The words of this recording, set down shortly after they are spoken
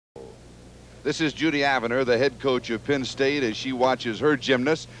This is Judy Avener, the head coach of Penn State, as she watches her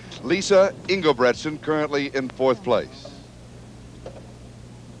gymnast, Lisa Ingebretsen, currently in 4th place.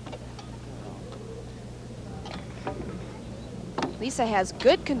 Lisa has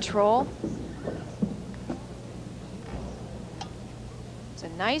good control. It's a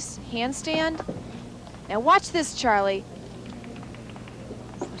nice handstand. Now watch this, Charlie.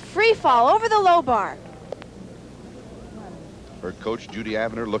 Free fall over the low bar. Her coach, Judy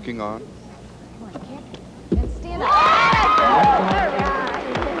Avener, looking on. And stand up.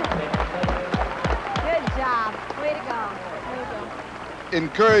 Good job. Way to go. Way to go.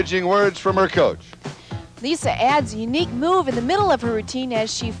 Encouraging words from her coach. Lisa adds a unique move in the middle of her routine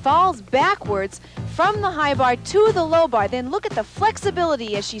as she falls backwards from the high bar to the low bar. Then look at the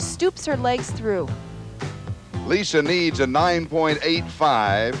flexibility as she stoops her legs through. Lisa needs a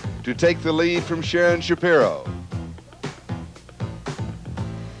 9.85 to take the lead from Sharon Shapiro.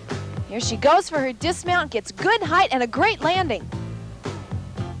 Here she goes for her dismount, gets good height and a great landing.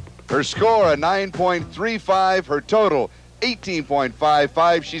 Her score, a 9.35. Her total,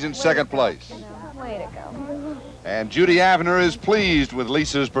 18.55. She's in 2nd place. Way to go. And Judy Avener is pleased with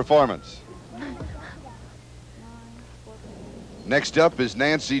Lisa's performance. Next up is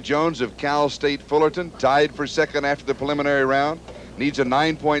Nancy Jones of State Fullerton, tied for 2nd after the preliminary round. Needs a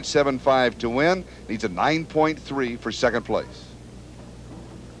 9.75 to win. Needs a 9.3 for 2nd place.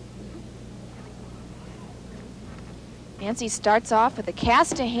 Nancy starts off with a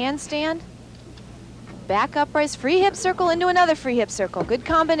cast to handstand, back uprights, free hip circle into another free hip circle. Good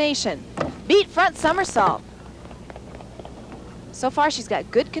combination. Beat front somersault. So far she's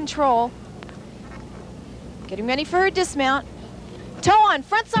got good control. Getting ready for her dismount. Toe on,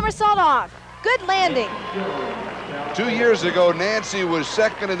 front somersault off. Good landing. 2 years ago, Nancy was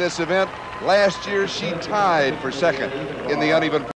 2nd in this event. Last year, she tied for 2nd in the uneven